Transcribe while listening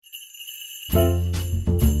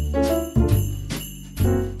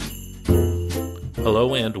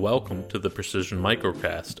Hello and welcome to the Precision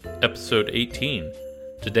Microcast, episode 18.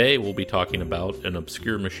 Today we'll be talking about an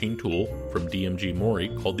obscure machine tool from DMG Mori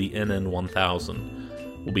called the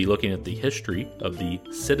NN1000. We'll be looking at the history of the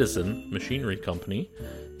Citizen Machinery Company,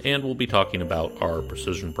 and we'll be talking about our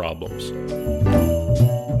precision problems.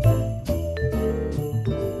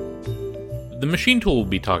 The machine tool we'll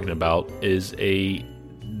be talking about is a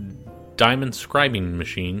diamond scribing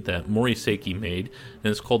machine that Mori Seiki made,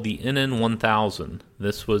 and it's called the NN1000.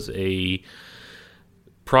 This was a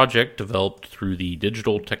project developed through the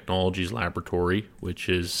Digital Technologies Laboratory, which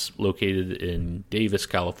is located in Davis,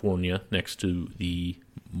 California, next to the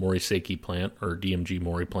Mori Seiki plant, or DMG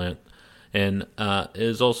Mori plant, and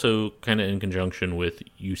is also kind of in conjunction with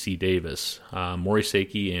UC Davis. Mori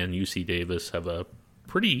Seiki and UC Davis have a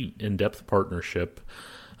pretty in-depth partnership,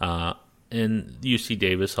 and UC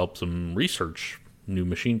Davis helps them research new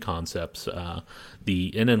machine concepts.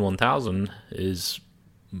 The NN1000 is,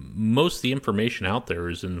 most of the information out there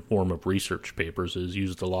is in the form of research papers. It is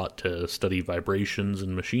used a lot to study vibrations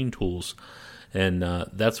and machine tools, and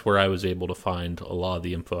that's where I was able to find a lot of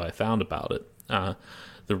the info I found about it.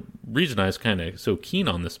 The reason I was kind of so keen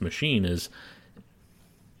on this machine is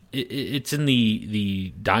it's in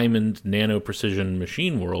the diamond nano precision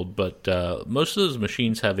machine world, but most of those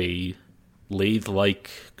machines have a lathe-like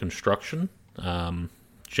construction.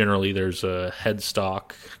 Generally, there's a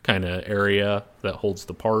headstock kind of area that holds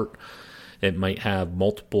the part. It might have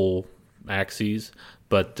multiple axes,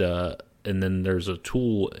 but and then there's a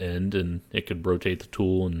tool end, and it could rotate the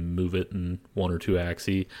tool and move it in one or two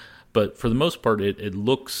axes. But for the most part, it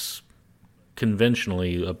looks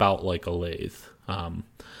conventionally about like a lathe.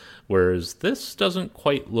 Whereas this doesn't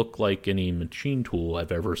quite look like any machine tool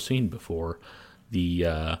I've ever seen before.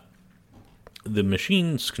 The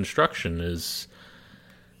machine's construction is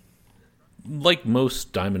like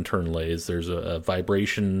most diamond turn lathes. There's a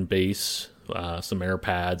vibration base, some air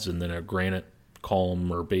pads, and then a granite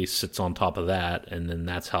column or base sits on top of that, and then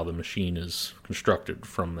that's how the machine is constructed.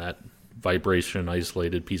 From that vibration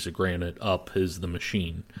isolated piece of granite up is the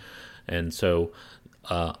machine. And so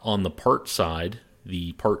on the part side,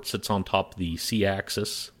 the part sits on top of the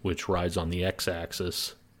C-axis, which rides on the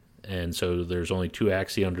X-axis, and so there's only two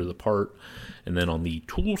axes under the part. And then on the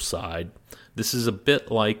tool side, this is a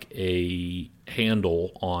bit like a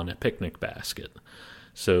handle on a picnic basket.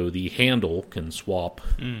 So the handle can swap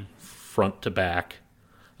front to back,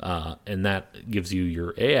 and that gives you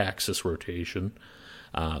your A-axis rotation.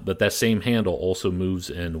 But that same handle also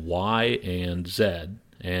moves in Y and Z,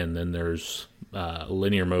 and then there's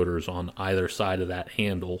linear motors on either side of that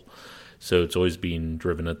handle, so it's always being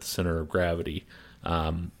driven at the center of gravity.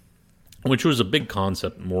 Which was a big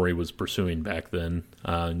concept Mori was pursuing back then,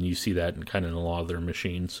 and you see that in kind of a lot of their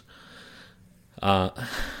machines.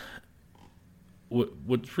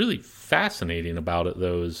 What's really fascinating about it,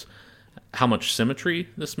 though, is how much symmetry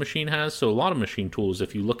this machine has. So a lot of machine tools,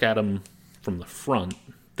 if you look at them from the front,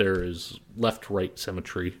 there is left-right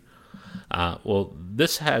symmetry. Well,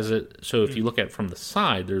 this has it, so if you look at it from the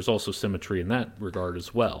side, there's also symmetry in that regard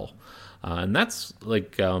as well. And that's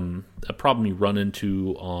like a problem you run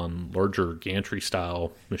into on larger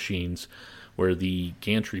gantry-style machines, where the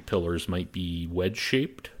gantry pillars might be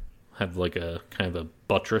wedge-shaped, have like a kind of a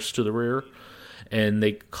buttress to the rear, and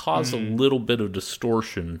they cause a little bit of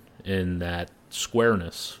distortion in that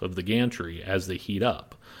squareness of the gantry as they heat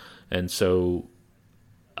up. And so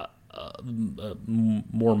a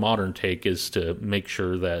more modern take is to make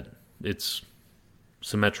sure that it's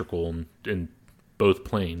symmetrical in both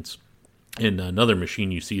planes. And another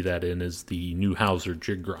machine you see that in is the Neuhauser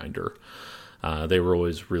jig grinder. They were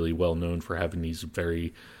always really well known for having these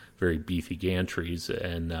very, very beefy gantries,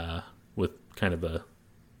 and with kind of a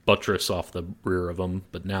buttress off the rear of them,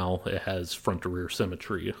 but now it has front to rear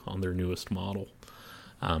symmetry on their newest model.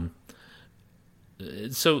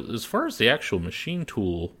 So as far as the actual machine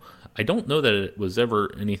tool, I don't know that it was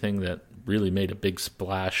ever anything that really made a big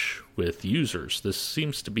splash with users. This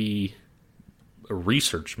seems to be a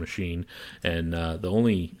research machine, and the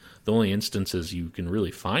only instances you can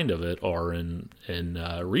really find of it are in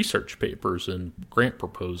research papers and grant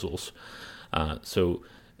proposals. So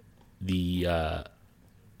the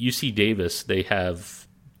UC Davis, they have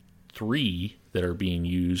 3 that are being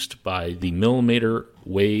used by the Millimeter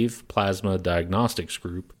Wave Plasma Diagnostics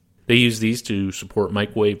Group. They use these to support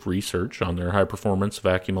microwave research on their high-performance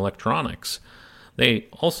vacuum electronics. They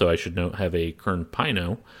also, I should note, have a Kern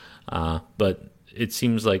Pino, but it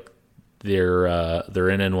seems like their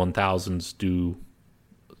NN1000s do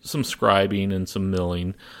some scribing and some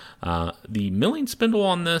milling. The milling spindle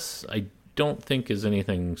on this, I don't think is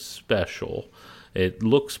anything special. It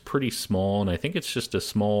looks pretty small, and I think it's just a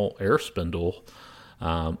small air spindle.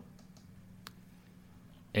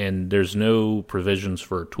 And there's no provisions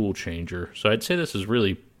for a tool changer. So I'd say this is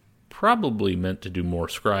really probably meant to do more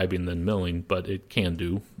scribing than milling, but it can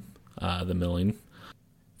do the milling.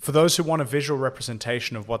 For those who want a visual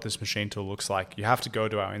representation of what this machine tool looks like, you have to go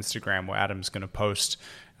to our Instagram, where Adam's going to post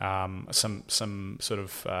some sort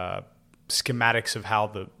of schematics of how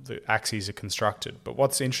the axes are constructed. But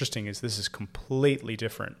what's interesting is this is completely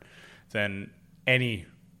different than any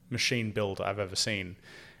machine build I've ever seen.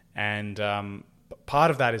 And part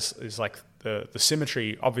of that is like the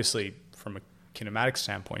symmetry, obviously from a kinematic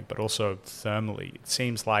standpoint, but also thermally. It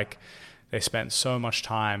seems like they spent so much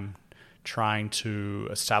time trying to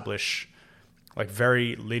establish like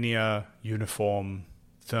very linear, uniform,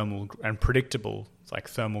 thermal and predictable like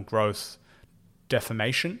thermal growth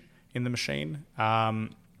deformation in the machine.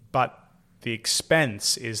 But the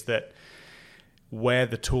expense is that where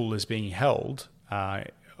the tool is being held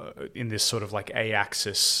in this sort of like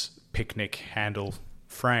A-axis picnic handle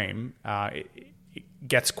frame, it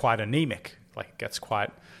gets quite anemic, like it gets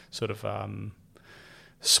quite sort of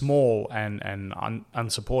small and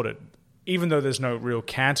unsupported. Even though there's no real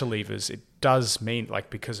cantilevers, it does mean,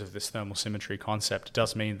 like because of this thermal symmetry concept, it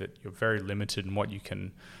does mean that you're very limited in what you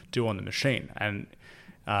can do on the machine. And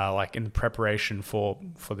like in the preparation for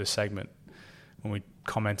this segment, when we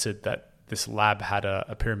commented that this lab had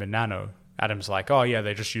a Pyramid Nano, Adam's like, oh yeah,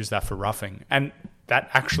 they just use that for roughing. And that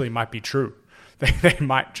actually might be true. They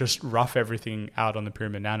might just rough everything out on the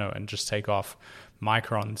Pyramid Nano and just take off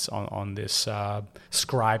microns on this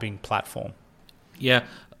scribing platform. Yeah,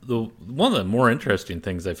 one of the more interesting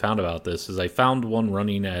things I found about this is I found one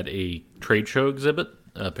running at a trade show exhibit,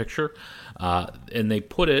 a picture, and they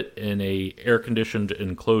put it in a air-conditioned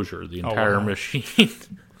enclosure, the entire machine.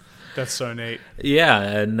 That's so neat. Yeah,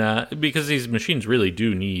 and because these machines really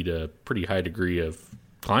do need a pretty high degree of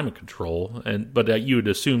climate control, but you would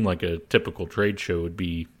assume like a typical trade show would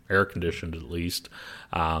be air-conditioned at least.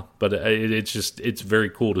 But it's very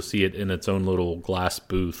cool to see it in its own little glass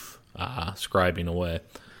booth scribing away.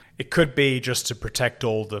 It could be just to protect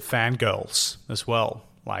all the fangirls as well,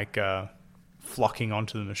 like flocking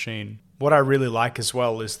onto the machine. What I really like as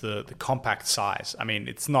well is the compact size. I mean,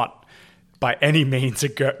 it's not by any means a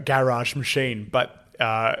garage machine, but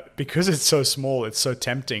because it's so small, it's so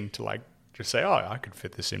tempting to like just say, oh, I could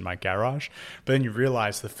fit this in my garage. But then you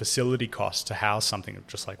realize the facility cost to house something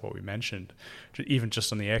just like what we mentioned, even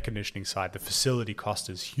just on the air conditioning side, the facility cost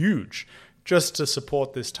is huge just to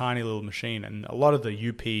support this tiny little machine. And a lot of the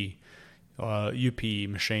UP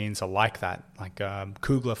machines are like that. Like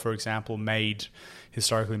Kugler, for example,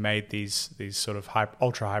 historically made these sort of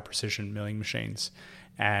ultra high precision milling machines,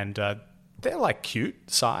 and they're like cute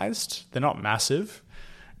sized. They're not massive,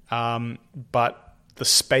 but the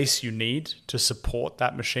space you need to support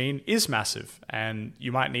that machine is massive, and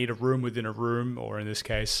you might need a room within a room, or in this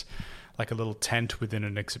case, like a little tent within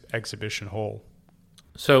an exhibition hall.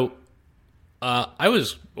 So I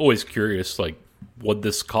was always curious, like, what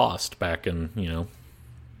this cost back in,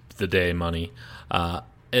 the day money.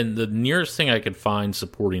 And the nearest thing I could find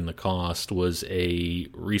supporting the cost was a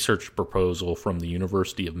research proposal from the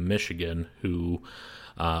University of Michigan, who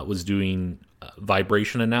was doing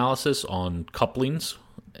vibration analysis on couplings.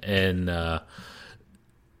 And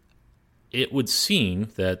it would seem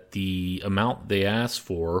that the amount they asked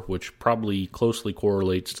for, which probably closely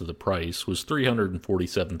correlates to the price, was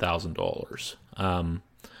 $347,000.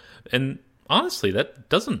 And honestly, that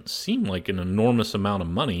doesn't seem like an enormous amount of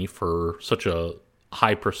money for such a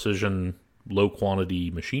high precision, low quantity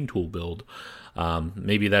machine tool build.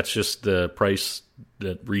 Maybe that's just the price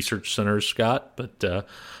that research centers got, but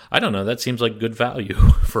I don't know. That seems like good value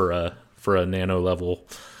for a nano level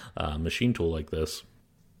machine tool like this.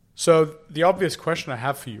 So the obvious question I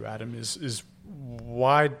have for you, Adam, is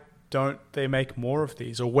why don't they make more of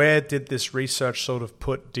these? Or where did this research sort of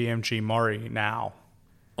put DMG Mori now?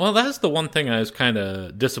 Well, that's the one thing I was kind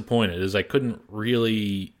of disappointed, is I couldn't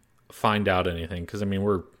really find out anything, because I mean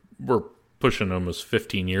we're pushing almost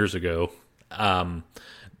 15 years ago,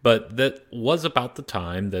 but that was about the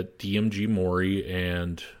time that DMG Mori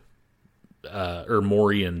and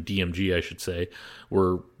Mori and DMG, I should say,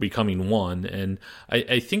 were becoming one, and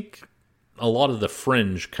I think a lot of the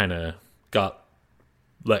fringe kind of got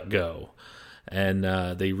let go, and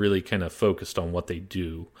they really kind of focused on what they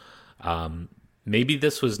do. Maybe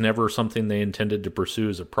this was never something they intended to pursue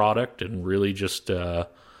as a product, and really just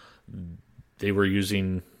they were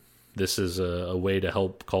using this as a way to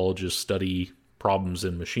help colleges study problems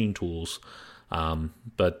in machine tools.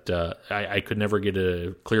 But I could never get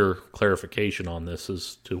a clear clarification on this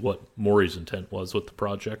as to what Mori's intent was with the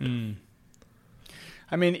project.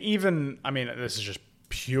 I mean, this is just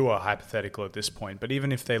pure hypothetical at this point, but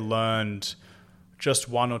even if they learned just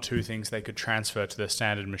one or two things they could transfer to their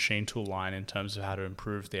standard machine tool line in terms of how to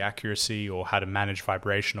improve the accuracy or how to manage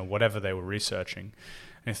vibration or whatever they were researching,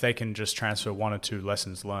 and if they can just transfer one or two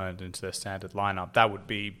lessons learned into their standard lineup, that would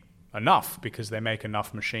be enough, because they make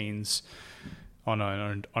enough machines on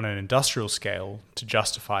an industrial scale to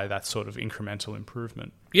justify that sort of incremental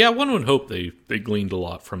improvement. Yeah, one would hope they gleaned a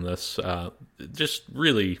lot from this. Just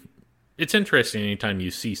really, it's interesting anytime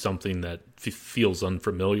you see something that feels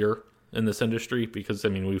unfamiliar in this industry, because, I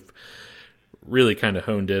mean, we've really kind of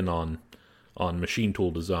honed in on machine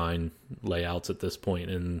tool design layouts at this point,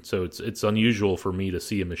 and so it's unusual for me to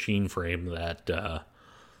see a machine frame that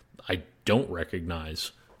I don't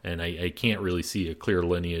recognize, and I can't really see a clear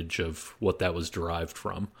lineage of what that was derived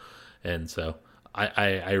from, and so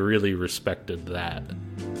I really respected that.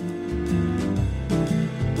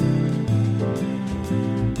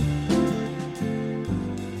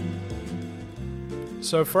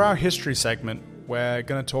 So for our history segment, we're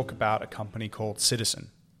going to talk about a company called Citizen.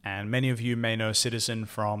 And many of you may know Citizen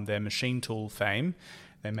from their machine tool fame.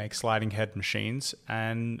 They make sliding head machines.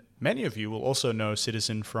 And many of you will also know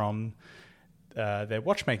Citizen from their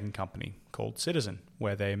watchmaking company called Citizen,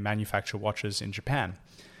 where they manufacture watches in Japan.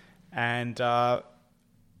 And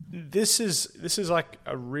this is like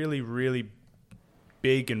a really, really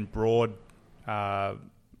big and broad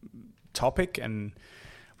topic, and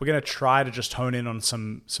we're going to try to just hone in on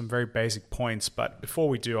some very basic points. But before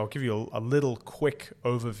we do, I'll give you a little quick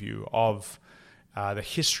overview of the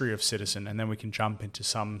history of Citizen, and then we can jump into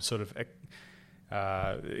some sort of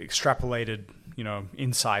extrapolated,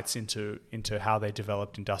 insights into how they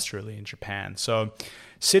developed industrially in Japan. So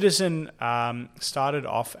Citizen started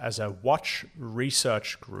off as a watch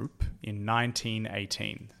research group in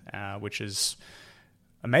 1918, which is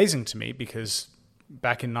amazing to me, because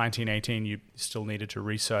back in 1918, you still needed to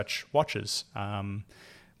research watches.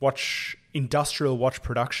 Industrial watch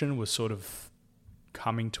production was sort of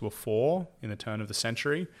coming to a fore in the turn of the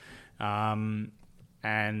century. And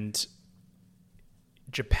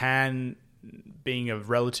Japan, being a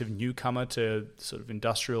relative newcomer to sort of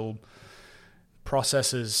industrial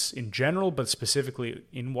processes in general, but specifically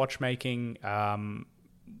in watchmaking,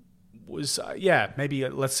 was, maybe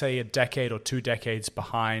let's say a decade or 2 decades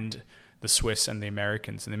behind the Swiss and the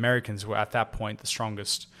Americans. And the Americans were at that point the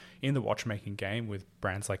strongest in the watchmaking game, with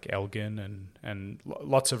brands like Elgin and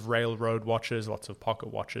lots of railroad watches, lots of pocket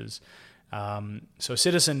watches. So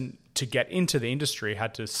Citizen, to get into the industry,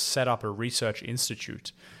 had to set up a research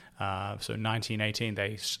institute. So in 1918,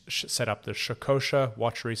 they set up the Shokosha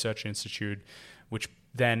Watch Research Institute, which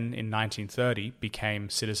then in 1930 became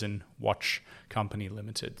Citizen Watch Company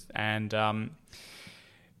Limited. And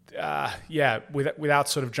without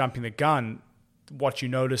sort of jumping the gun, what you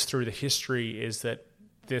notice through the history is that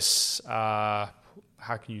this, how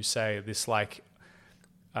can you say, this like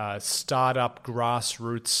startup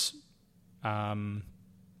grassroots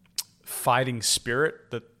fighting spirit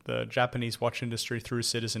that the Japanese watch industry through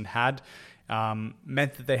Citizen had,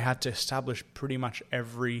 meant that they had to establish pretty much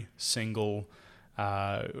every single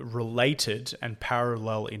related and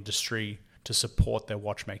parallel industry to support their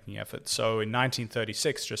watchmaking efforts. So in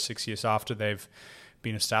 1936, just 6 years after they've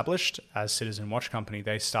been established as Citizen Watch Company,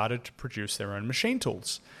 they started to produce their own machine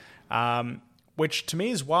tools, which to me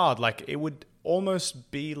is wild. Like, it would almost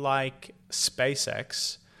be like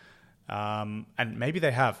SpaceX, and maybe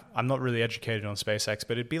they have. I'm not really educated on SpaceX,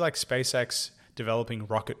 but it'd be like SpaceX developing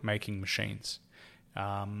rocket-making machines.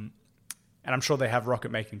 And I'm sure they have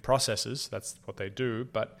rocket-making processes. That's what they do.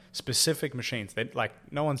 But specific machines,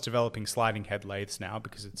 no one's developing sliding head lathes now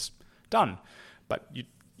because it's done. But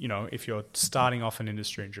if you're starting off an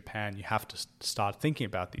industry in Japan, you have to start thinking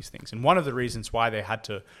about these things. And one of the reasons why they had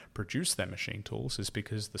to produce their machine tools is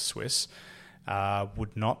because the Swiss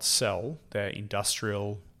would not sell their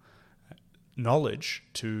industrial knowledge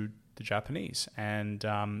to the Japanese. And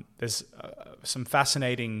there's some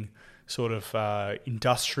fascinating sort of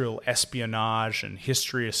industrial espionage and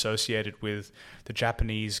history associated with the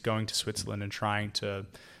Japanese going to Switzerland and trying to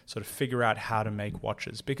sort of figure out how to make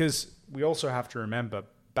watches. Because we also have to remember,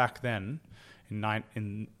 back then,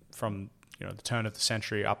 from the turn of the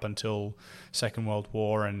century up until Second World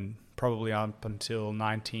War and probably up until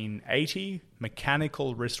 1980,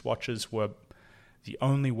 mechanical wristwatches were the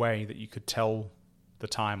only way that you could tell the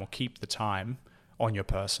time or keep the time on your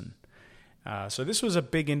person. So this was a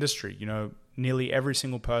big industry. Nearly every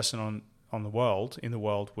single person in the world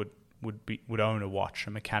would would own a watch,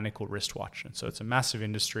 a mechanical wristwatch. And so it's a massive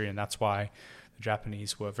industry, and that's why the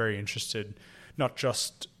Japanese were very interested, not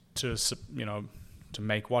just to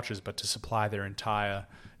make watches, but to supply their entire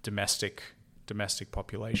domestic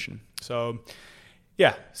population. So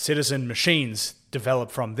yeah, citizen machines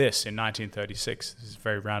developed from this in 1936. This is a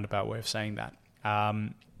very roundabout way of saying that.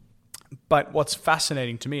 But what's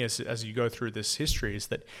fascinating to me as you go through this history is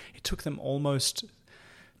that it took them almost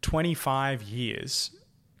 25 years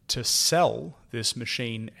to sell this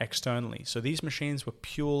machine externally. So these machines were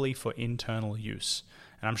purely for internal use.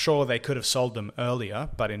 And I'm sure they could have sold them earlier,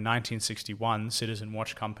 but in 1961, Citizen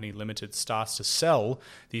Watch Company Limited starts to sell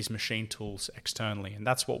these machine tools externally. And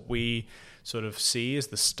that's what we sort of see as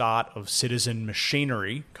the start of Citizen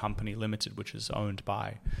Machinery Company Limited, which is owned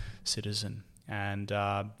by Citizen. And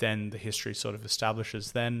then the history sort of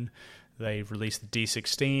establishes then. They released the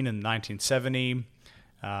D16 in 1970.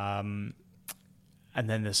 And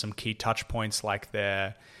then there's some key touch points like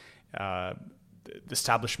their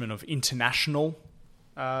establishment of international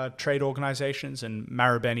trade organizations, and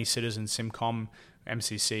Marubeni Citizen Simcom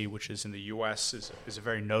MCC, which is in the US, is a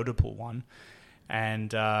very notable one.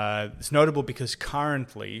 And it's notable because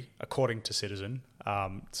currently, according to Citizen,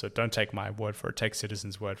 so don't take my word for it, take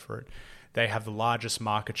Citizen's word for it, they have the largest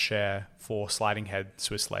market share for sliding head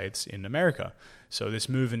Swiss lathes in America. So this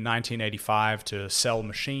move in 1985 to sell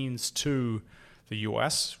machines to the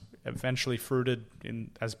US eventually fruited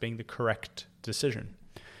as being the correct decision.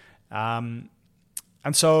 And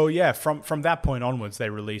so, yeah, from that point onwards, they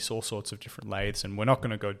release all sorts of different lathes, and we're not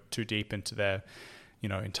going to go too deep into their,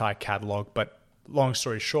 entire catalog. But long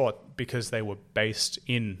story short, because they were based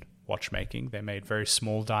in watchmaking, they made very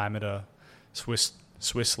small diameter Swiss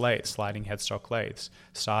lathes, sliding headstock lathes,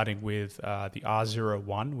 starting with the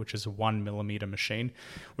R01, which is a 1 millimeter machine,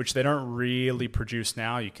 which they don't really produce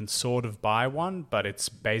now. You can sort of buy one, but it's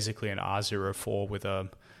basically an R04 with a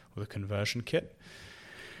conversion kit.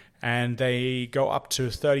 And they go up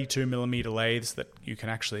to 32 millimeter lathes that you can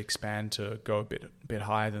actually expand to go a bit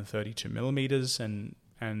higher than 32 millimeters, and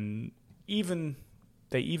they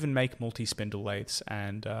even make multi-spindle lathes.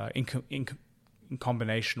 And in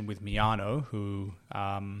combination with Miyano, who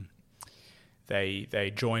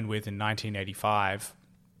they joined with in 1985,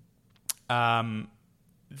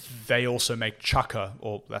 they also make chukka,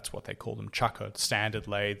 or that's what they call them, chukka standard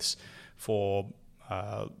lathes for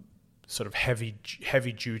sort of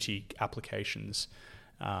heavy duty applications.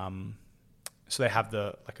 So they have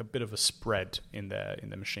a bit of a spread in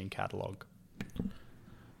the machine catalog.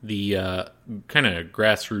 The kind of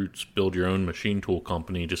grassroots build your own machine tool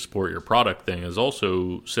company to support your product thing is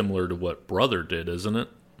also similar to what Brother did, isn't it?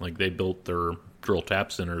 Like they built their drill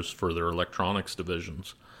tap centers for their electronics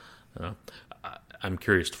divisions. I'm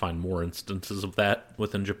curious to find more instances of that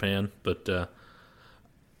within Japan, but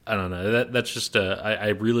I don't know. That's just I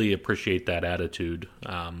really appreciate that attitude.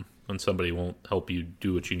 When somebody won't help you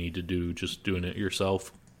do what you need to do, just doing it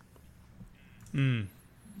yourself.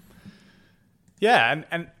 Yeah,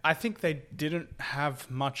 and I think they didn't have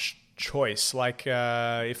much choice. Like,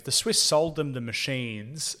 if the Swiss sold them the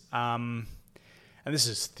machines, and this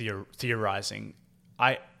is theorizing,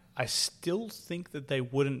 I still think that they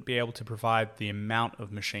wouldn't be able to provide the amount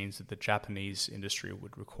of machines that the Japanese industry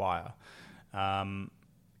would require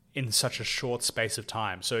in such a short space of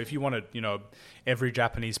time. So if you wanted, every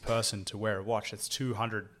Japanese person to wear a watch, that's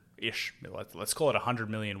 200-ish. Let's call it 100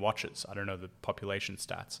 million watches. I don't know the population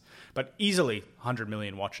stats, but easily 100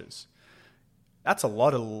 million watches. That's a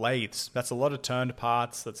lot of lathes. That's a lot of turned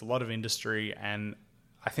parts. That's a lot of industry. And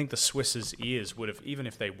I think the Swiss's ears would have, even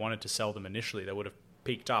if they wanted to sell them initially, they would have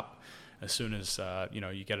peaked up as soon as,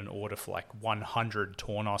 you get an order for like 100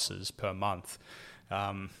 Tornoses per month.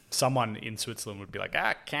 Someone in Switzerland would be like,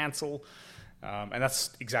 cancel. And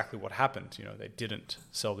that's exactly what happened. They didn't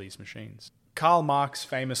sell these machines. Karl Marx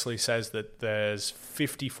famously says that there's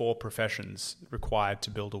 54 professions required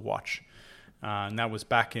to build a watch. And that was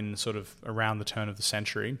back in sort of around the turn of the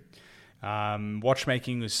century.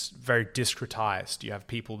 Watchmaking was very discretized. You have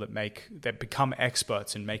people that become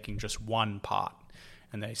experts in making just one part.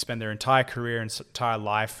 And they spend their entire career and entire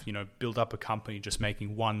life, build up a company just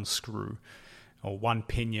making one screw, or one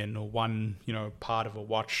pinion, or one, part of a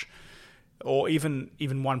watch, or even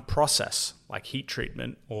one process like heat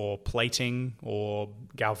treatment or plating or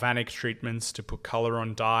galvanic treatments to put color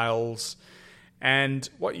on dials. And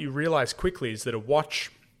what you realize quickly is that a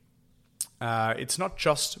watch, it's not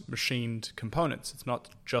just machined components. It's not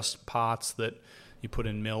just parts that you put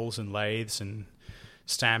in mills and lathes and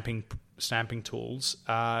stamping tools.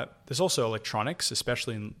 There's also electronics,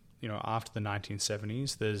 especially in, after the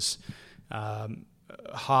 1970s. There's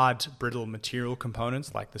hard, brittle material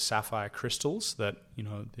components like the sapphire crystals that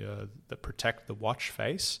that protect the watch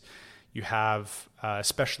face. You have,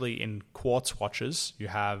 especially in quartz watches, you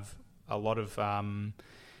have a lot of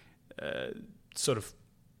sort of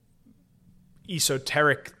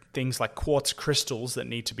esoteric things like quartz crystals that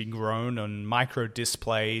need to be grown on micro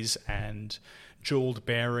displays and jeweled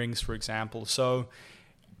bearings, for example. So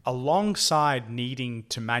alongside needing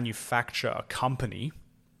to manufacture a company,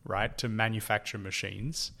 right, to manufacture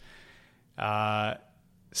machines,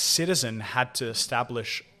 Citizen had to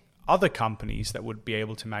establish other companies that would be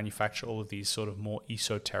able to manufacture all of these sort of more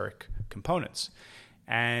esoteric components.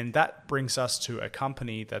 And that brings us to a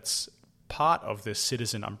company that's part of this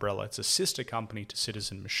Citizen umbrella. It's a sister company to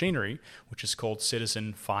Citizen Machinery, which is called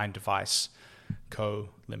Citizen Fine Device Co.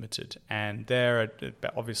 Limited. And they're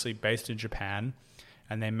obviously based in Japan,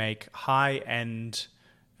 and they make high-end,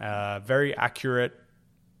 very accurate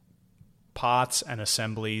parts and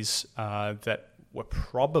assemblies that were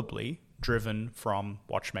probably driven from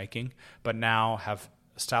watchmaking, but now have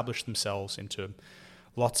established themselves into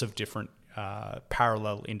lots of different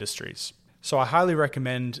parallel industries. So I highly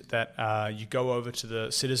recommend that you go over to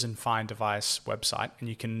the Citizen Fine Device website, and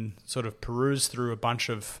you can sort of peruse through a bunch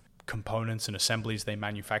of components and assemblies they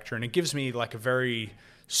manufacture. And it gives me like a very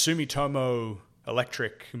Sumitomo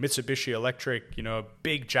Electric, Mitsubishi Electric,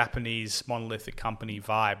 big Japanese monolithic company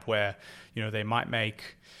vibe where, they might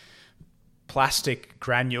make plastic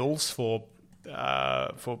granules for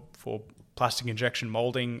plastic injection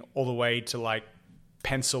molding, all the way to like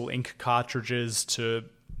pencil ink cartridges to,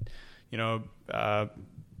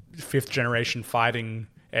 fifth generation fighting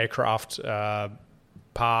aircraft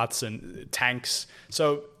parts and tanks.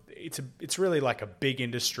 So it's really like a big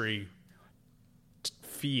industry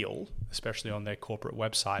feel, especially on their corporate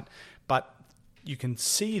website. But you can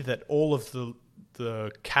see that all of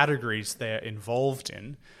the categories they're involved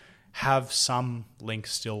in have some link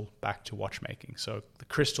still back to watchmaking. So the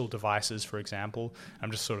crystal devices, for example,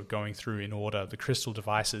 I'm just sort of going through in order. The crystal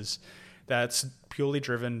devices, that's purely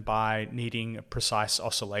driven by needing a precise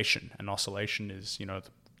oscillation. And oscillation is,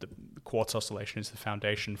 the quartz oscillation is the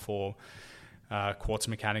foundation for quartz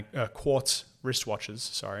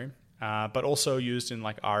wristwatches, but also used in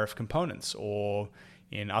like RF components or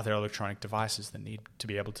in other electronic devices that need to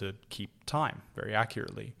be able to keep time very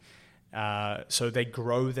accurately. So they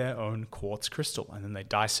grow their own quartz crystal, and then they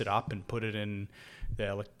dice it up and put it in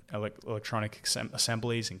their electronic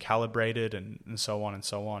assemblies and calibrate it and so on and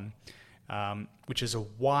so on, which is a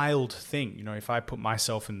wild thing. If I put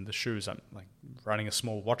myself in the shoes, I'm like running a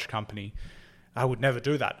small watch company, I would never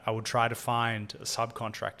do that. I would try to find a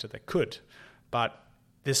subcontractor that could. But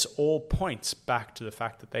this all points back to the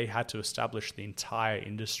fact that they had to establish the entire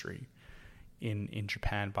industry in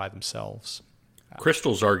Japan by themselves.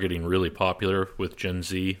 Crystals are getting really popular with Gen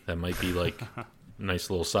Z. That might be like a nice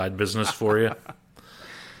little side business for you.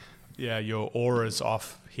 Yeah, your aura's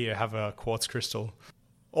off. Here, have a quartz crystal.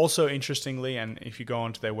 Also, interestingly, and if you go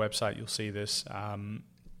onto their website, you'll see this,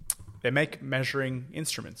 they make measuring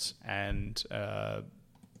instruments. And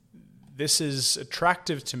this is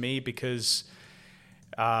attractive to me because,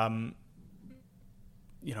 as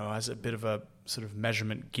a bit of a sort of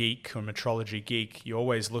measurement geek or metrology geek, you're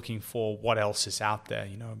always looking for what else is out there.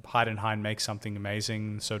 Heidenhain makes something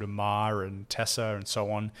amazing, so do Ma and Tessa and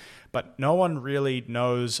so on. But no one really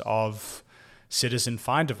knows of Citizen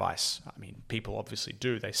Fine Device. I mean, people obviously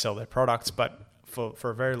do. They sell their products, but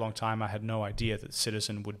for a very long time, I had no idea that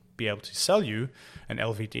Citizen would be able to sell you an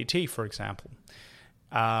LVDT, for example.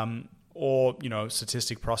 Or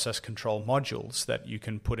statistic process control modules that you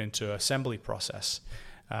can put into assembly process.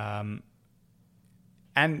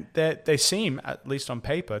 And they seem, at least on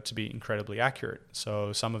paper, to be incredibly accurate.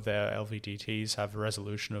 So some of their LVDTs have a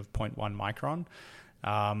resolution of 0.1 micron.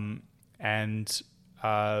 And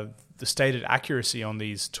the stated accuracy on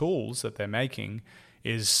these tools that they're making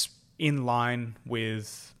is in line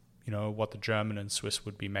with what the German and Swiss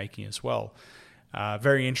would be making as well.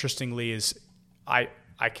 Very interestingly is I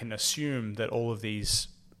can assume that all of these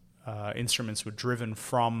instruments were driven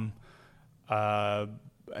from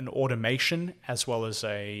an automation as well as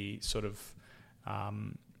a sort of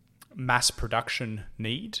mass production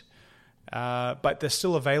need, but they're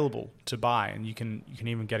still available to buy, and you can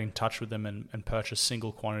even get in touch with them and purchase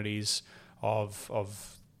single quantities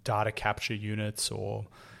of data capture units or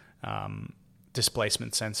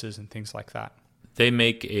displacement sensors and things like that. They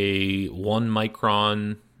make a 1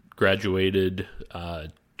 micron graduated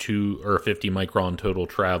 2 or 50 micron total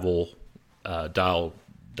travel dial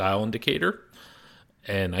indicator.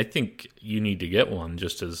 And I think you need to get one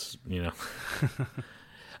just as,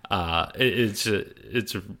 It's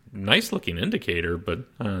a nice looking indicator,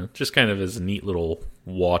 but just kind of as a neat little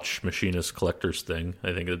watch machinist collector's thing,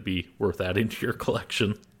 I think it'd be worth adding to your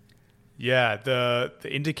collection. Yeah, the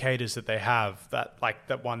indicators that they have,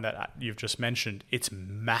 that one that you've just mentioned, it's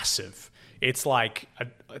massive. It's like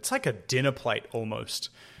a dinner plate almost.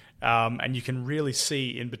 And you can really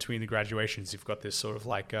see in between the graduations, you've got this sort of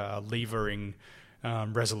like levering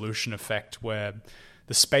resolution effect where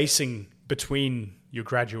the spacing between your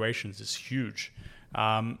graduations is huge.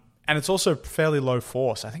 And it's also fairly low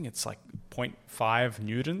force. I think it's like 0.5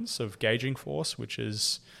 newtons of gauging force, which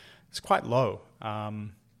it's quite low.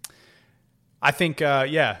 I think,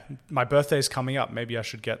 my birthday's coming up. Maybe I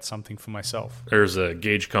should get something for myself. There's a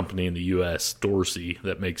gauge company in the U.S., Dorsey,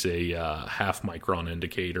 that makes a half micron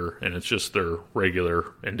indicator, and it's just their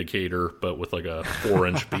regular indicator, but with like a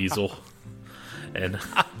 4-inch bezel. And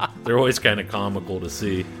they're always kind of comical to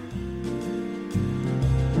see.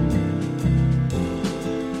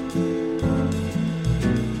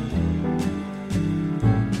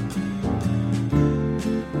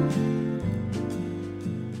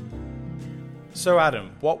 So,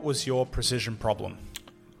 Adam, what was your precision problem?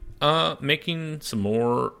 Making some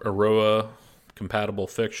more Erowa-compatible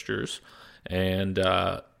fixtures. And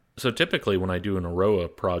so typically when I do an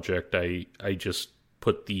Erowa project, I just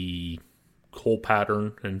put the hole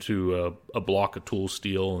pattern into a block of tool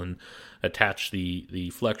steel and attach the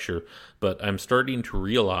flexure. But I'm starting to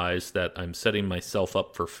realize that I'm setting myself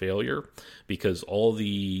up for failure because all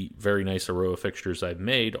the very nice Erowa fixtures I've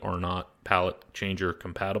made are not pallet changer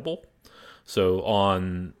compatible. So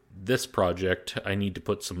on this project, I need to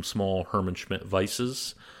put some small Hermann Schmidt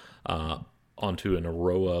vices onto an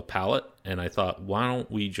Erowa pallet, and I thought, why don't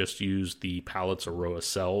we just use the pallets Erowa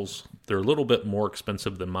sells? They're a little bit more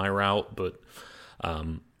expensive than my route, but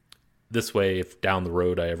this way, if down the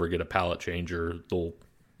road I ever get a pallet changer, they'll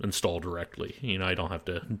install directly. I don't have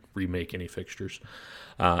to remake any fixtures.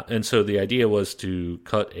 And so the idea was to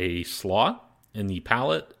cut a slot in the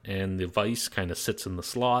pallet, and the vise kind of sits in the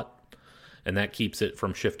slot, and that keeps it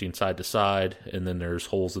from shifting side to side, and then there's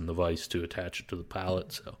holes in the vise to attach it to the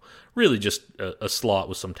pallet. So really just a slot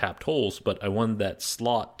with some tapped holes, but I wanted that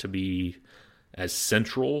slot to be as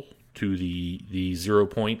central to the 0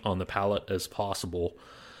 point on the pallet as possible.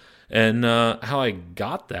 And how I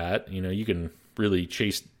got that, you can really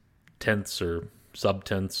chase tenths or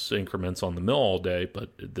sub-tenths increments on the mill all day, but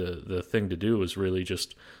the thing to do is really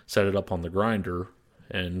just set it up on the grinder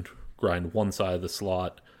and grind one side of the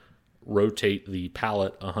slot, rotate the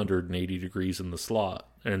pallet 180 degrees in the slot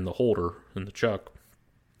and the holder in the chuck,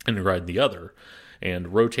 and grind the other.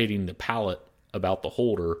 And rotating the pallet about the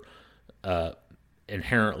holder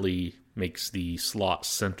inherently makes the slot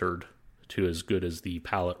centered to as good as the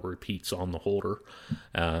pallet repeats on the holder.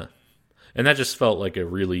 And that just felt like a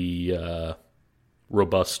really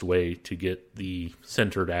robust way to get the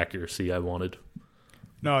centered accuracy I wanted.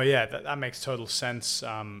 No, yeah, that makes total sense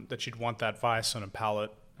that you'd want that vise on a pallet.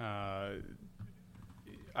 I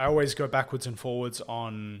always go backwards and forwards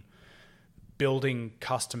on building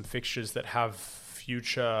custom fixtures that have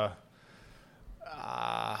future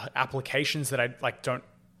applications that I don't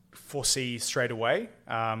foresee straight away,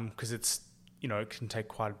 because it's it can take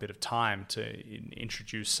quite a bit of time to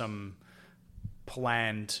introduce some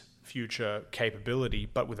planned future capability.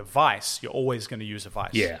 But with a vise, you're always going to use a vise.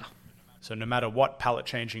 Yeah. So no matter what pallet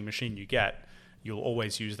changing machine you get, you'll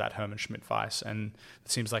always use that Hermann Schmidt vise, and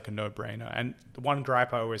it seems like a no-brainer. And the one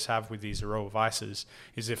gripe I always have with these Erowa vices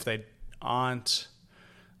is if they aren't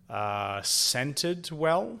centered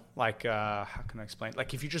well, like, how can I explain?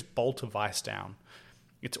 Like if you just bolt a vise down,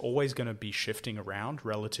 it's always going to be shifting around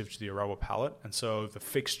relative to the Erowa pallet, and so the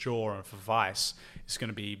fixed jaw of a vise is going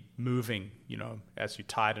to be moving, as you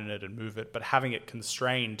tighten it and move it. But having it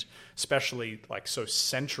constrained, especially like so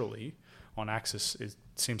centrally on axis,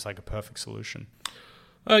 seems like a perfect solution.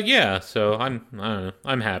 Yeah, so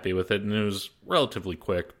I'm happy with it, and it was relatively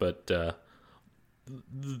quick, but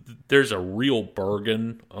there's a real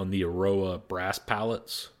bargain on the Erowa brass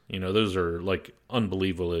pallets. Those are like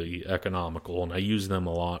unbelievably economical, and I use them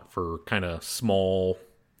a lot for kind of small,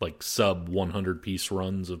 like sub 100 piece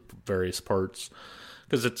runs of various parts,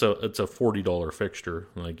 because it's a $40 fixture.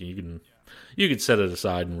 Like you can set it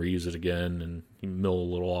aside and reuse it again, and you mill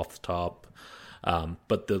a little off the top.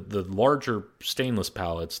 But the larger stainless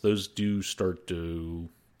pallets, those do start to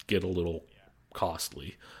get a little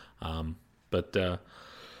costly. But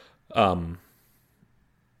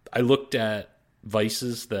I looked at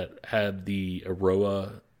vices that had the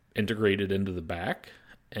Erowa integrated into the back,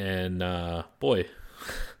 and boy,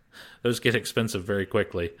 those get expensive very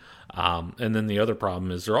quickly. And then the other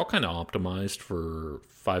problem is they're all kind of optimized for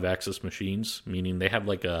 5-axis machines, meaning they have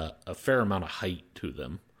like a fair amount of height to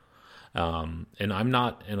them. And I'm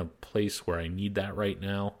not in a place where I need that right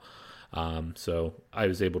now. So I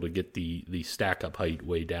was able to get the stack up height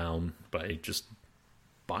way down by just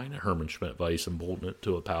buying a Hermanschmidt vise and bolting it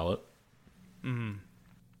to a pallet. Mm.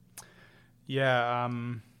 Yeah,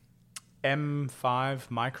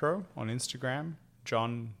 M5 Micro on Instagram,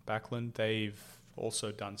 John Backlund, they've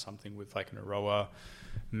also done something with like an Erowa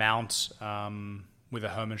mount with a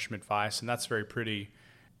Hermanschmidt vise, and that's very pretty.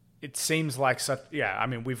 It seems like such, I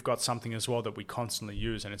mean, we've got something as well that we constantly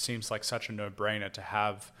use, and it seems like such a no-brainer to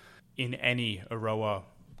have in any Erowa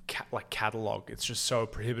catalog. It's just so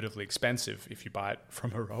prohibitively expensive if you buy it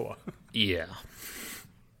from Erowa. Yeah.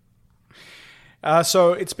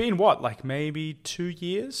 So it's been what, like maybe 2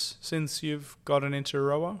 years since you've gotten into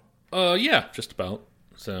Erowa? Yeah, just about.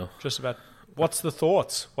 So just about. What's the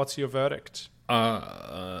thoughts? What's your verdict?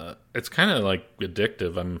 It's kind of like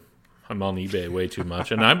addictive. I'm on eBay way too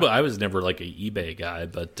much, and I was never like an eBay guy,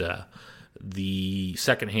 but the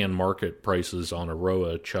secondhand market prices on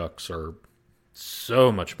Erowa chucks are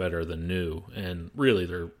so much better than new, and really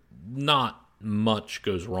they're not much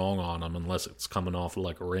goes wrong on them unless it's coming off of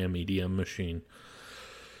like a RAM EDM machine.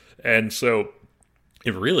 And so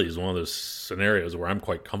it really is one of those scenarios where I'm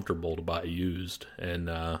quite comfortable to buy used. And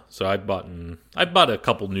so I bought a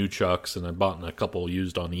couple new chucks, and I bought a couple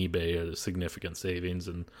used on eBay at a significant savings.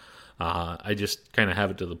 And I just kind of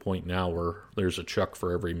have it to the point now where there's a chuck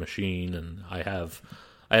for every machine, and I have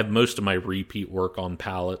most of my repeat work on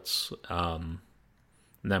pallets, and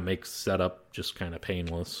that makes setup just kind of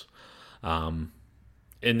painless. And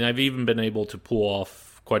I've even been able to pull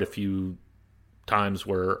off quite a few times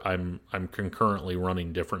where I'm concurrently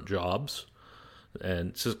running different jobs, and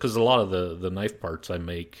it's just because a lot of the knife parts I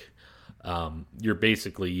make,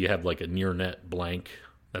 you have like a near net blank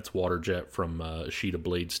that's water jet from a sheet of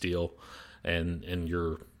blade steel, and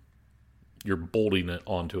you're bolting it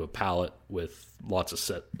onto a pallet with lots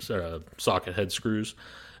of socket head screws,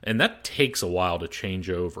 and that takes a while to change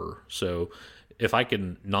over. So if I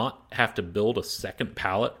can not have to build a second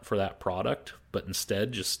pallet for that product, but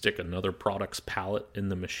instead just stick another product's pallet in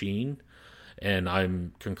the machine, and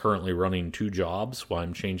I'm concurrently running 2 jobs while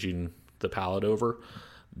I'm changing the pallet over,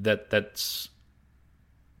 that's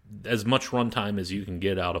as much runtime as you can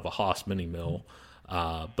get out of a Haas mini mill,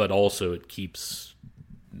 but also it keeps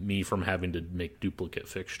me from having to make duplicate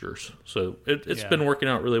fixtures. So it's been working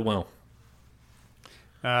out really well.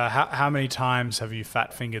 How many times have you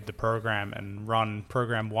fat-fingered the program and run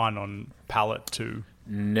program 1 on pallet 2?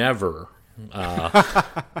 Never.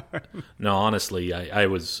 No, honestly,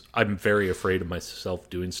 I'm very afraid of myself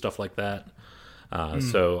doing stuff like that.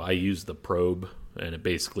 So I use the probe, and it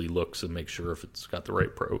basically looks and makes sure if it's got the right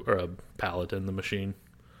pallet in the machine.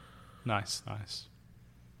 Nice.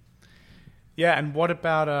 Yeah, and what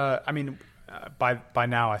about, by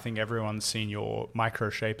now I think everyone's seen your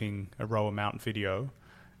micro-shaping Erowa mount video.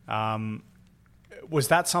 Was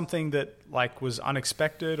that something that was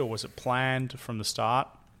unexpected, or was it planned from the start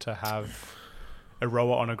to have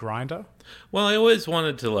Erowa on a grinder? Well, I always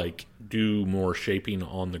wanted to do more shaping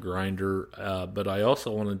on the grinder, but I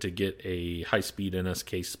also wanted to get a high-speed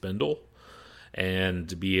NSK spindle and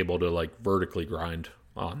to be able to vertically grind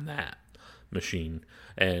on that machine.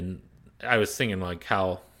 And I was thinking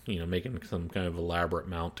how, making some kind of elaborate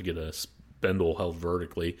mount to get a spindle held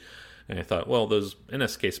vertically. And I thought, well, those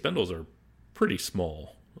NSK spindles are pretty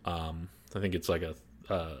small. I think it's like a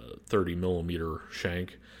 30 millimeter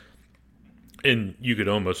shank. And you could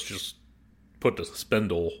almost just put the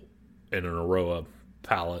spindle in an Erowa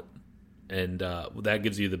pallet. And that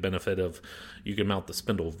gives you the benefit of you can mount the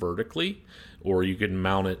spindle vertically, or you can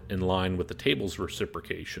mount it in line with the table's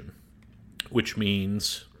reciprocation. Which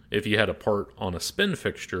means if you had a part on a spin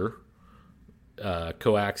fixture,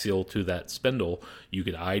 coaxial to that spindle, you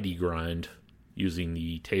could ID grind using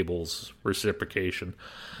the table's reciprocation.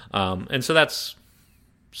 And so that's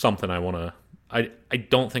something I want to... I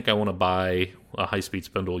don't think I want to buy a high-speed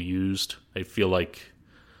spindle used. I feel like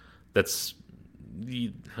that's...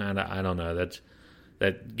 I don't know.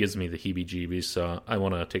 That gives me the heebie-jeebies. So I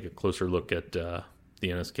want to take a closer look at the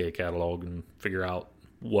NSK catalog and figure out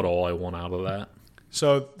what all I want out of that.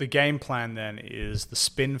 So the game plan then is the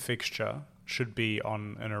spin fixture should be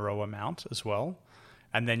on an Erowa mount as well.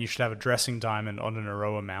 And then you should have a dressing diamond on an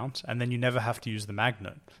Erowa mount. And then you never have to use the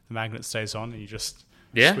magnet. The magnet stays on, and you just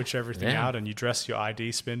switch everything out, and you dress your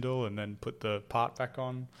ID spindle and then put the part back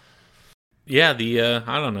on. Yeah,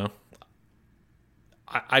 I don't know.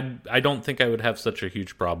 I don't think I would have such a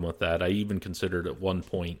huge problem with that. I even considered at one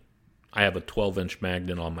point I have a 12-inch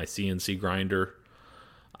magnet on my CNC grinder.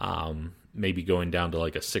 Maybe going down to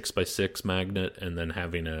like a 6x6 magnet and then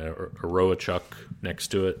having a Erowa chuck next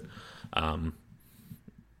to it.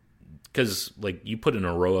 Because like you put an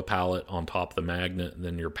Erowa pallet on top of the magnet and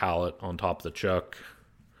then your pallet on top of the chuck,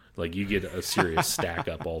 like you get a serious stack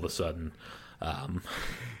up all of a sudden.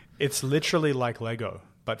 It's literally like Lego,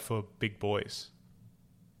 but for big boys.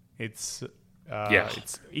 It's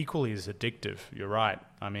equally as addictive. You're right.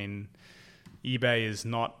 I mean, eBay is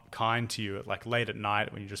not kind to you at like late at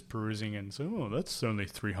night when you're just perusing and say, oh, that's only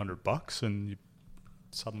 $300, and you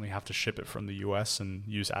suddenly have to ship it from the US and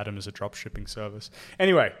use Adam as a drop shipping service.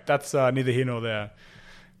 Anyway, that's neither here nor there.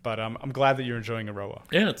 But I'm glad that you're enjoying Erowa.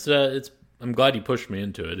 Yeah, I'm glad you pushed me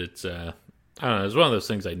into it. It's I don't know, it was one of those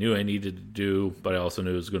things I knew I needed to do, but I also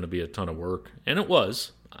knew it was going to be a ton of work, and it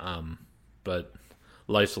was. But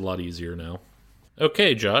life's a lot easier now.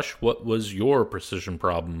 Okay, Josh, what was your precision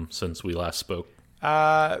problem since we last spoke?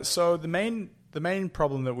 So the main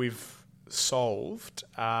problem that we've solved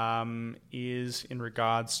is in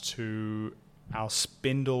regards to our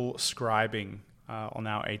spindle scribing on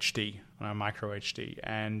our HD, on our micro HD,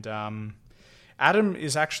 and Adam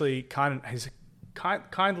is actually kindly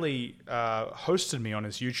hosted me on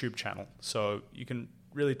his YouTube channel, so you can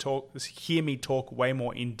really hear me talk way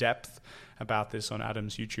more in depth about this on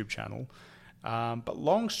Adam's YouTube channel. But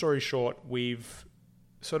long story short, we've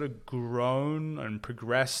sort of grown and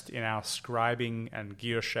progressed in our scribing and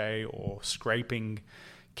guilloche or scraping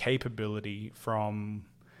capability from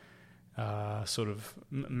sort of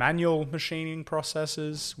manual machining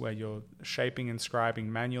processes where you're shaping and scribing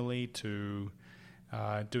manually to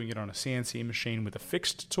doing it on a CNC machine with a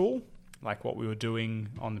fixed tool, like what we were doing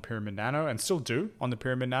on the Pyramid Nano and still do on the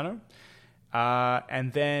Pyramid Nano.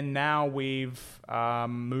 And then now we've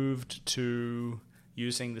moved to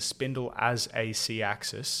using the spindle as a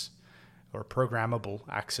C-axis or a programmable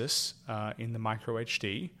axis in the micro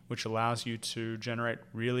HD, which allows you to generate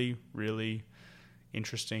really, really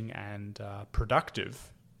interesting and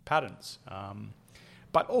productive patterns.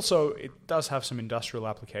 But also it does have some industrial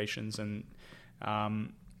applications, and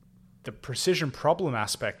the precision problem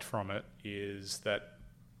aspect from it is that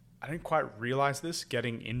I didn't quite realize this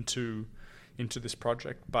getting into this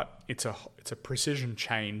project, but it's a precision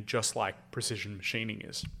chain just like precision machining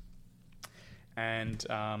is. And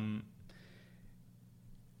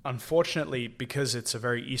unfortunately, because it's a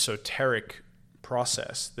very esoteric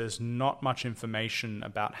process, there's not much information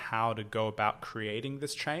about how to go about creating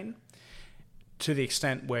this chain, to the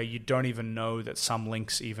extent where you don't even know that some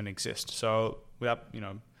links even exist. So without,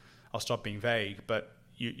 I'll stop being vague, but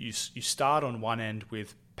you start on one end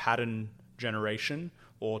with pattern generation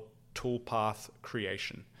or toolpath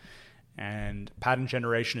creation. And pattern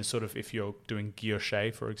generation is sort of, if you're doing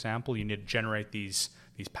guilloche, for example, you need to generate these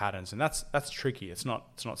patterns, and that's tricky. It's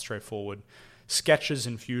not straightforward. Sketches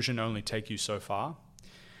in Fusion only take you so far,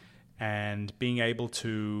 and being able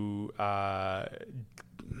to I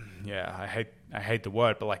hate the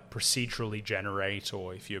word, but like procedurally generate,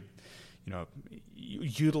 or if you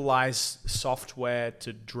utilize software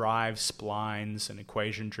to drive splines and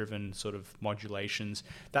equation-driven sort of modulations,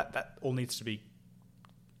 that all needs to be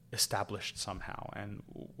established somehow. And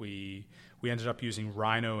we ended up using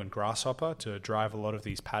Rhino and Grasshopper to drive a lot of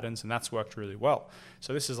these patterns, and that's worked really well.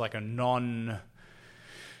 So this is like a non-standard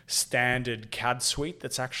CAD suite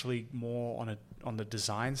that's actually more on the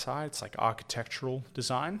design side. It's like architectural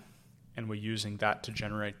design, and we're using that to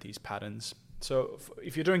generate these patterns. So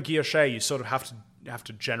if you're doing guilloche, you sort of have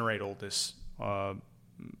to generate all this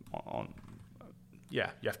you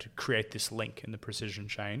have to create this link in the precision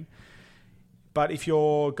chain. But if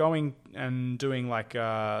you're going and doing like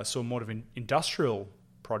sort of more of industrial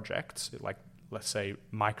projects, like let's say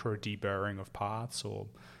micro deburring of parts or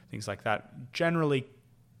things like that, generally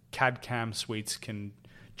CAD/CAM suites can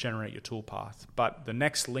generate your toolpath. But the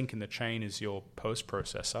next link in the chain is your post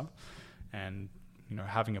processor, and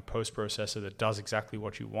having a post processor that does exactly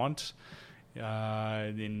what you want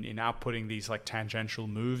in outputting these like tangential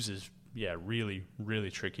moves is really, really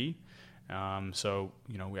tricky. So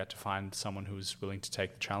we had to find someone who was willing to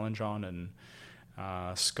take the challenge on, and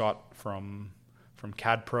Scott from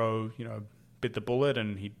CAD Pro bit the bullet,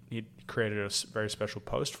 and he created a very special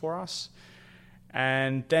post for us.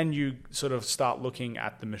 And then you sort of start looking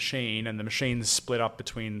at the machine, and the machine's split up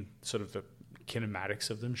between sort of the kinematics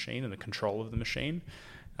of the machine and the control of the machine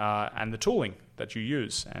and the tooling that you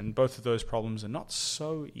use. And both of those problems are not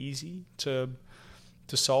so easy to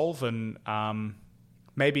solve. And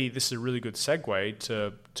maybe this is a really good segue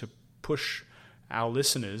to push our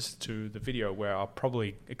listeners to the video where I'll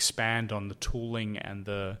probably expand on the tooling and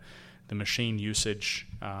the the machine usage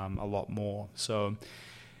a lot more. So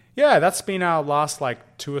yeah, that's been our last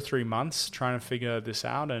 2 or 3 months trying to figure this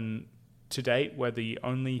out. And to date, we're the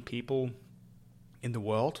only people in the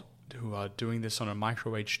world who are doing this on a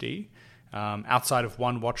micro HD, outside of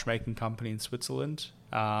one watchmaking company in Switzerland.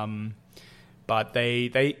 But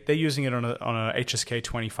they're using it on a HSK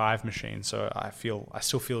 25 machine. So I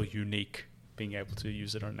still feel unique being able to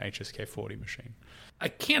use it on an HSK 40 machine. I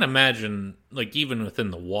can't imagine, even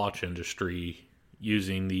within the watch industry,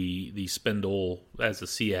 using the spindle as a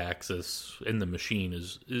C-axis in the machine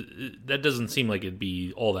that doesn't seem like it'd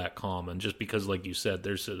be all that common, just because, like you said,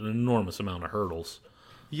 there's an enormous amount of hurdles.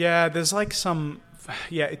 Yeah, there's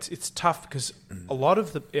it's tough because a lot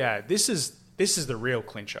of this is the real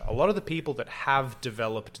clincher. A lot of the people that have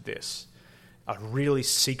developed this are really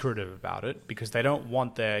secretive about it because they don't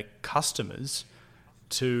want their customers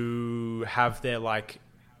to have their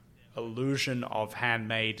illusion of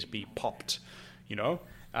handmade be popped.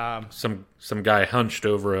 Some guy hunched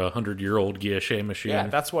over 100-year-old guilloche machine. Yeah,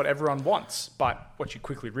 that's what everyone wants. But what you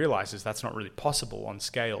quickly realize is that's not really possible on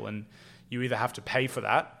scale. And you either have to pay for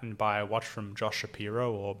that and buy a watch from Josh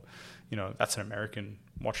Shapiro, or, that's an American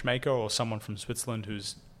watchmaker, or someone from Switzerland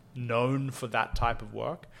who's known for that type of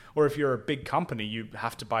work. Or if you're a big company, you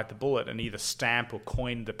have to bite the bullet and either stamp or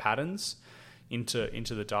coin the patterns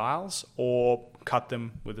into the dials or cut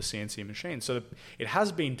them with a CNC machine. So it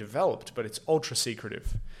has been developed, but it's ultra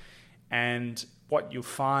secretive. And what you'll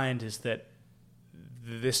find is that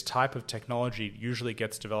this type of technology usually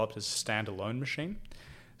gets developed as a standalone machine.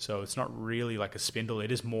 So it's not really like a spindle.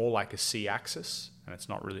 It is more like a C-axis, and it's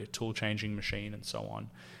not really a tool-changing machine and so on.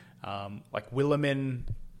 Willerman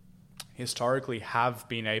historically have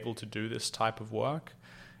been able to do this type of work,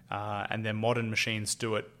 and their modern machines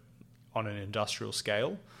do it on an industrial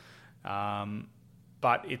scale.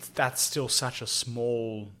 But that's still such a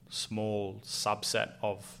small subset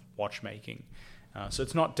of watchmaking. So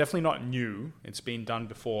it's definitely not new. It's been done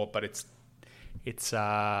before, but it's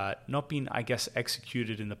not been, I guess,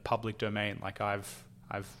 executed in the public domain like I've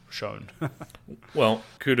shown. Well,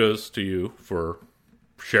 kudos to you for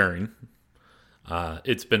sharing.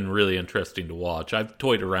 It's been really interesting to watch. I've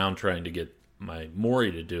toyed around trying to get my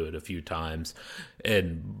Mori to do it a few times,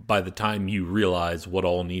 and by the time you realize what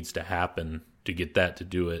all needs to happen to get that to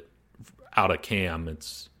do it out of cam,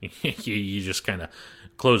 it's you just kind of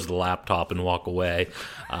close the laptop and walk away.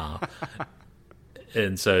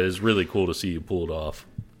 And so it's really cool to see you pull it off.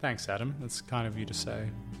 Thanks, Adam. That's kind of you to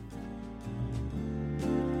say.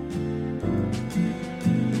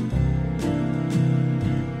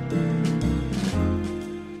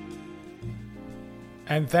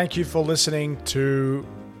 And thank you for listening to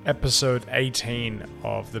episode 18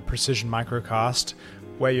 of the Precision Microcast.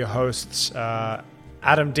 We're your hosts,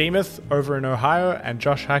 Adam Demuth over in Ohio and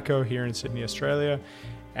Josh Hacko here in Sydney, Australia.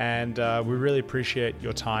 And we really appreciate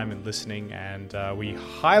your time and listening. And we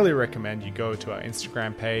highly recommend you go to our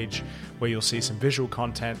Instagram page where you'll see some visual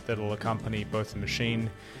content that will accompany both the machine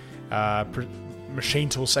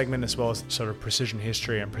tool segment as well as sort of precision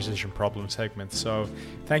history and precision problem segments. So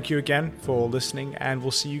thank you again for listening, and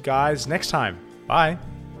we'll see you guys next time. Bye.